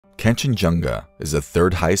Kanchenjunga is the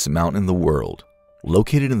third highest mountain in the world.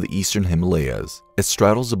 Located in the eastern Himalayas, it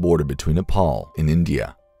straddles the border between Nepal and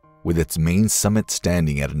India, with its main summit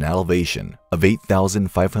standing at an elevation of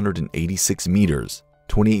 8,586 meters,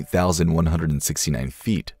 28,169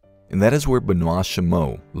 feet, and that is where Benoit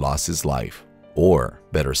Chamoux lost his life, or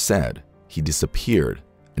better said, he disappeared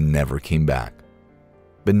and never came back.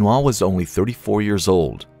 Benoit was only 34 years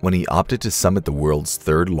old when he opted to summit the world's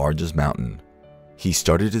third largest mountain. He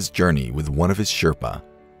started his journey with one of his Sherpa.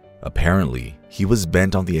 Apparently, he was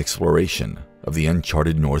bent on the exploration of the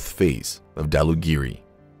uncharted north face of Dhaulagiri,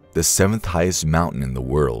 the seventh highest mountain in the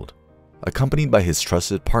world. Accompanied by his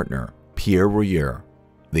trusted partner, Pierre Royer,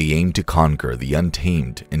 they aimed to conquer the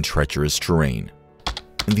untamed and treacherous terrain.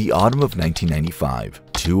 In the autumn of 1995,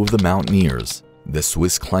 two of the mountaineers, the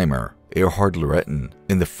Swiss climber Erhard Loretin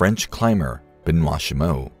and the French climber Benoit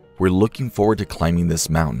Chamoux, were looking forward to climbing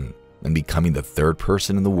this mountain and becoming the third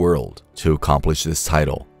person in the world to accomplish this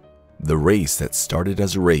title. The race that started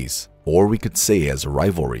as a race, or we could say as a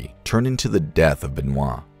rivalry, turned into the death of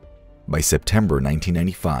Benoit. By September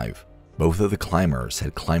 1995, both of the climbers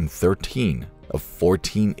had climbed 13 of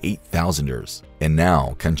 14 8,000ers, and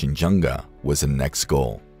now Kanchenjunga was the next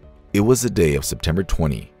goal. It was the day of September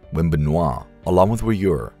 20 when Benoit, along with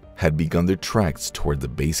Royer, had begun their treks toward the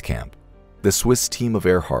base camp. The Swiss team of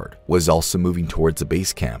Erhard was also moving towards the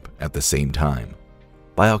base camp at the same time.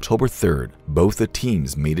 By October 3rd, both the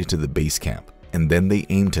teams made it to the base camp, and then they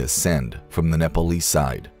aimed to ascend from the Nepalese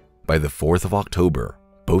side. By the 4th of October,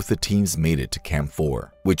 both the teams made it to Camp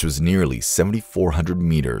 4, which was nearly 7,400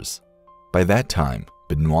 meters. By that time,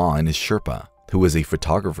 Benoit and his Sherpa, who was a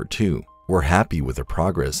photographer too, were happy with their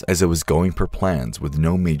progress as it was going per plans with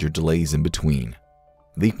no major delays in between.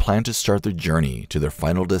 They planned to start their journey to their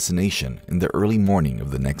final destination in the early morning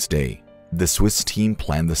of the next day. The Swiss team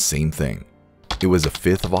planned the same thing. It was the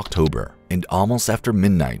 5th of October, and almost after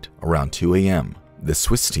midnight, around 2 a.m., the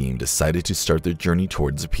Swiss team decided to start their journey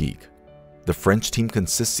towards the peak. The French team,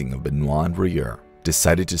 consisting of Benoit and Royer,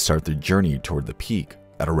 decided to start their journey toward the peak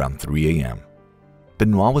at around 3 a.m.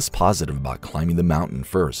 Benoit was positive about climbing the mountain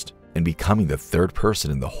first and becoming the third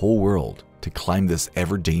person in the whole world to climb this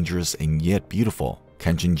ever-dangerous and yet beautiful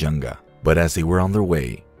Kanchenjunga. But as they were on their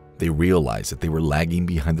way, they realized that they were lagging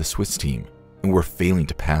behind the Swiss team and were failing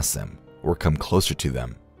to pass them or come closer to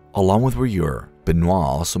them. Along with Royer, Benoit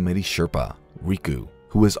also met his Sherpa, Riku,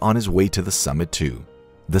 who was on his way to the summit too.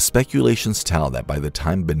 The speculations tell that by the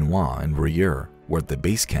time Benoit and Royer were at the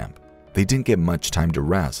base camp, they didn't get much time to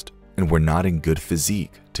rest and were not in good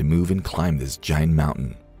physique to move and climb this giant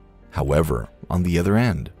mountain. However, on the other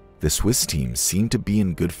end, the Swiss team seemed to be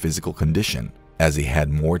in good physical condition as they had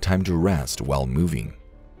more time to rest while moving.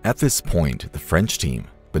 At this point, the French team,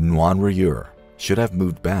 Benoit and Royer, should have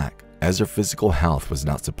moved back as their physical health was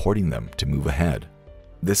not supporting them to move ahead.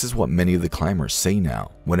 This is what many of the climbers say now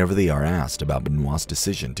whenever they are asked about Benoit's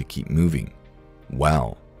decision to keep moving.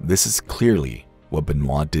 Well, this is clearly what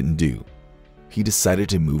Benoit didn't do. He decided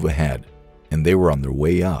to move ahead, and they were on their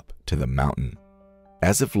way up to the mountain.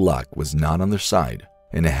 As if luck was not on their side,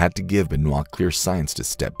 and it had to give Benoit clear signs to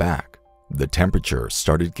step back, the temperature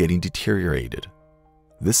started getting deteriorated.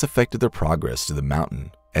 This affected their progress to the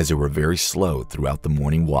mountain as they were very slow throughout the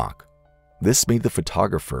morning walk. This made the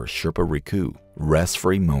photographer Sherpa Riku rest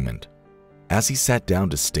for a moment. As he sat down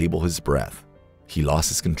to stable his breath, he lost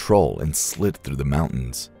his control and slid through the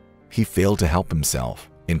mountains. He failed to help himself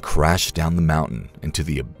and crashed down the mountain into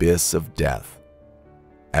the abyss of death.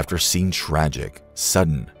 After seeing tragic,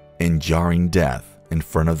 sudden, and jarring death in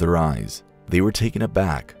front of their eyes, they were taken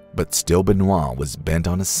aback, but still Benoit was bent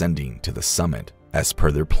on ascending to the summit as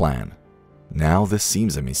per their plan. Now this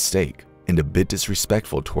seems a mistake and a bit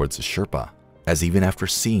disrespectful towards the Sherpa, as even after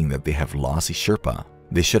seeing that they have lost a Sherpa,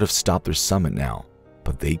 they should have stopped their summit now,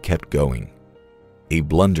 but they kept going. A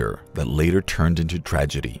blunder that later turned into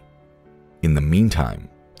tragedy. In the meantime,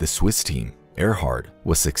 the Swiss team, Erhard,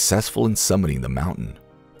 was successful in summiting the mountain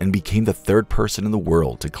and became the third person in the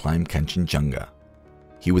world to climb Kanchenjunga.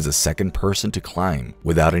 He was the second person to climb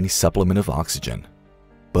without any supplement of oxygen.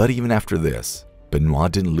 But even after this,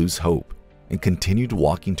 Benoit didn't lose hope and continued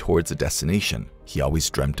walking towards the destination he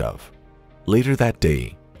always dreamt of. Later that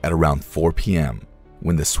day, at around 4 p.m.,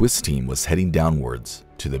 when the Swiss team was heading downwards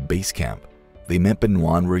to the base camp, they met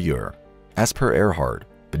Benoit and Royer. As per Erhard,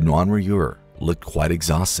 Benoit and Royer looked quite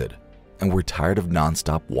exhausted and were tired of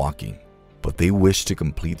non-stop walking, but they wished to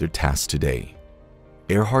complete their task today.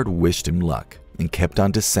 Erhard wished him luck and kept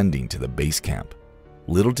on descending to the base camp.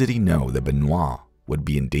 Little did he know that Benoit would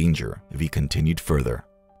be in danger if he continued further.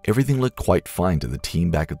 Everything looked quite fine to the team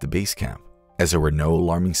back at the base camp, as there were no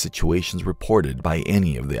alarming situations reported by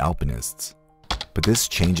any of the alpinists. But this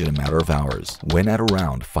changed in a matter of hours when at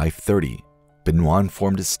around 5:30, Benoit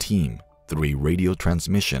informed his team through a radio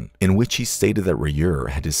transmission in which he stated that Rayur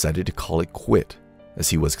had decided to call it quit as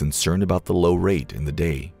he was concerned about the low rate in the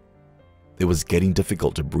day. It was getting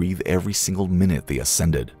difficult to breathe every single minute they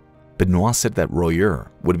ascended. Benoit said that Rayur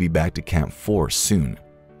would be back to Camp 4 soon,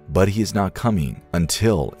 but he is not coming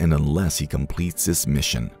until and unless he completes this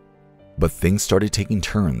mission. But things started taking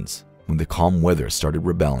turns when the calm weather started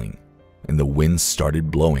rebelling and the winds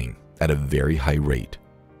started blowing at a very high rate.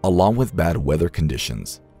 Along with bad weather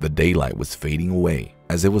conditions, the daylight was fading away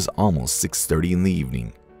as it was almost 6:30 in the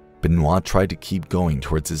evening. Benoit tried to keep going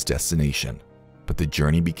towards his destination, but the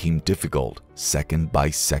journey became difficult second by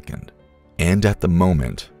second. And at the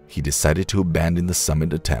moment, he decided to abandon the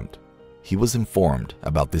summit attempt. He was informed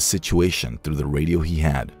about this situation through the radio he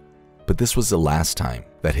had, but this was the last time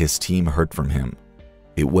that his team heard from him.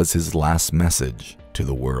 It was his last message to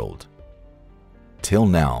the world. Till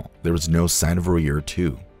now, there was no sign of Rayur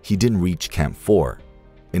 2. He didn't reach Camp 4,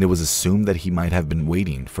 and it was assumed that he might have been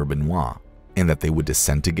waiting for Benoit and that they would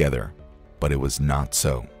descend together, but it was not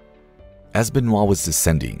so. As Benoit was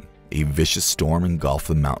descending, a vicious storm engulfed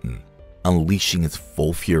the mountain, unleashing its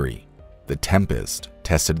full fury. The tempest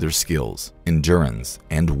tested their skills, endurance,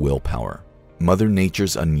 and willpower. Mother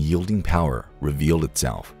Nature's unyielding power revealed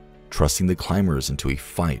itself, thrusting the climbers into a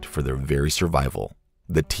fight for their very survival.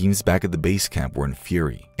 The teams back at the base camp were in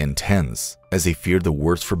fury and tense as they feared the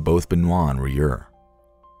worst for both Benoit and Rayur.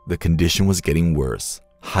 The condition was getting worse.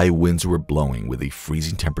 High winds were blowing with a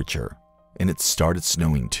freezing temperature, and it started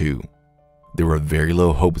snowing too. There were very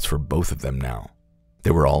low hopes for both of them now.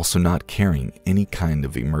 They were also not carrying any kind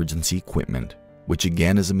of emergency equipment, which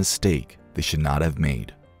again is a mistake they should not have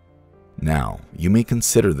made. Now, you may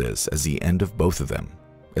consider this as the end of both of them,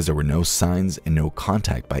 as there were no signs and no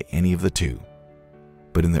contact by any of the two.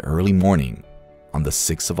 But in the early morning, on the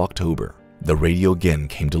 6th of October, the radio again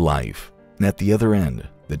came to life, and at the other end,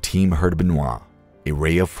 the team heard Benoit. A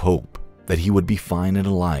ray of hope that he would be fine and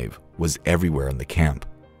alive was everywhere in the camp.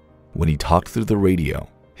 When he talked through the radio,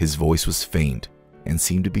 his voice was faint and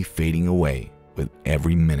seemed to be fading away with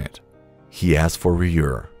every minute. He asked for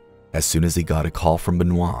Rayur. As soon as they got a call from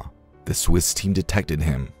Benoit, the Swiss team detected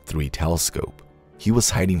him through a telescope. He was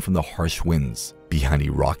hiding from the harsh winds behind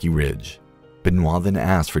a rocky ridge. Benoit then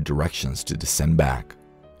asked for directions to descend back.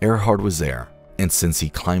 Erhard was there, and since he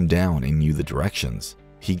climbed down and knew the directions,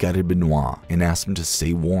 he guided Benoit and asked him to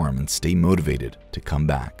stay warm and stay motivated to come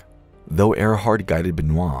back. Though Erhard guided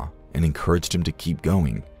Benoit and encouraged him to keep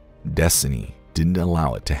going, destiny didn't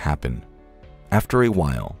allow it to happen. After a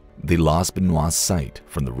while, they lost Benoit's sight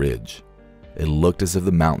from the ridge. It looked as if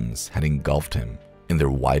the mountains had engulfed him in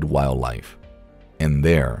their wide wildlife. And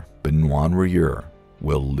there, Benoit and Rayur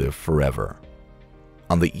will live forever.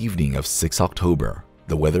 On the evening of 6 October,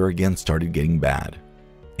 the weather again started getting bad.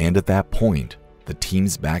 And at that point, the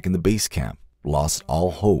teams back in the base camp lost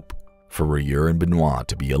all hope for Rayur and Benoit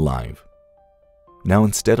to be alive. Now,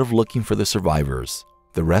 instead of looking for the survivors,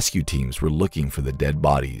 the rescue teams were looking for the dead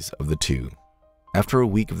bodies of the two. After a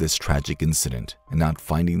week of this tragic incident and not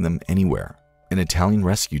finding them anywhere, an Italian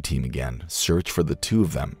rescue team again searched for the two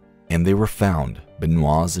of them, and they were found,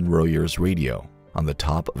 Benoit's and Rayur's radio, on the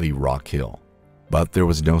top of a rock hill. But there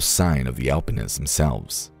was no sign of the alpinists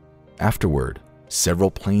themselves. Afterward,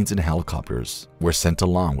 several planes and helicopters were sent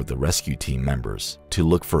along with the rescue team members to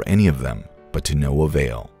look for any of them, but to no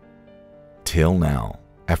avail. Till now,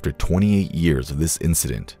 after 28 years of this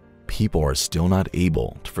incident, people are still not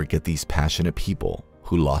able to forget these passionate people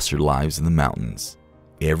who lost their lives in the mountains.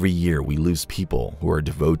 Every year we lose people who are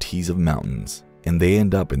devotees of mountains, and they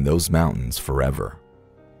end up in those mountains forever.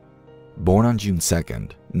 Born on June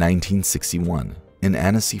 2nd, 1961, in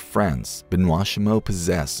Annecy, France, Benoit Chamoux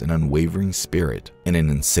possessed an unwavering spirit and an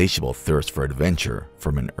insatiable thirst for adventure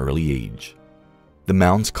from an early age. The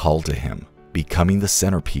mountains called to him, becoming the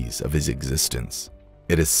centerpiece of his existence.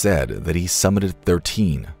 It is said that he summited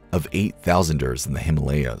 13 of 8,000ers in the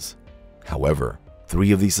Himalayas. However,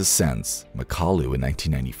 3 of these ascents, Makalu in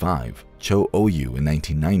 1995, Cho Oyu in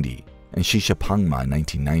 1990, and Shishapangma in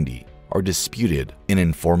 1990, are disputed and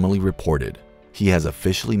informally reported. He has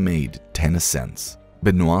officially made 10 ascents.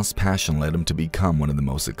 Benoit's passion led him to become one of the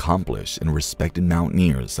most accomplished and respected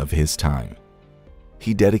mountaineers of his time.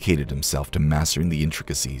 He dedicated himself to mastering the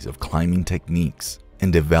intricacies of climbing techniques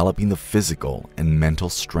and developing the physical and mental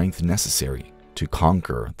strength necessary to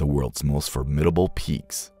conquer the world's most formidable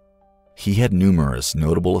peaks. He had numerous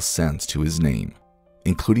notable ascents to his name,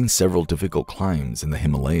 including several difficult climbs in the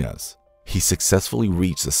Himalayas. He successfully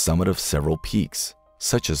reached the summit of several peaks,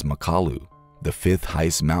 such as Makalu, the fifth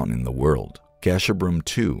highest mountain in the world, Gasherbrum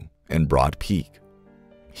II, and Broad Peak.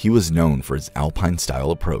 He was known for his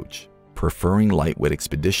alpine-style approach, preferring lightweight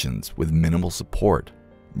expeditions with minimal support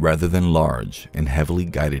rather than large and heavily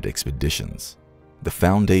guided expeditions. The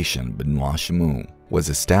foundation Benoit Chamoux was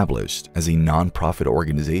established as a non-profit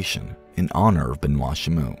organization in honor of Benoit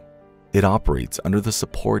Chamoux. It operates under the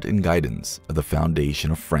support and guidance of the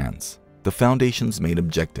Foundation of France. The Foundation's main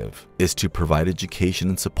objective is to provide education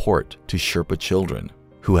and support to Sherpa children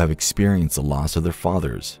who have experienced the loss of their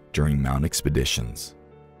fathers during mountain expeditions.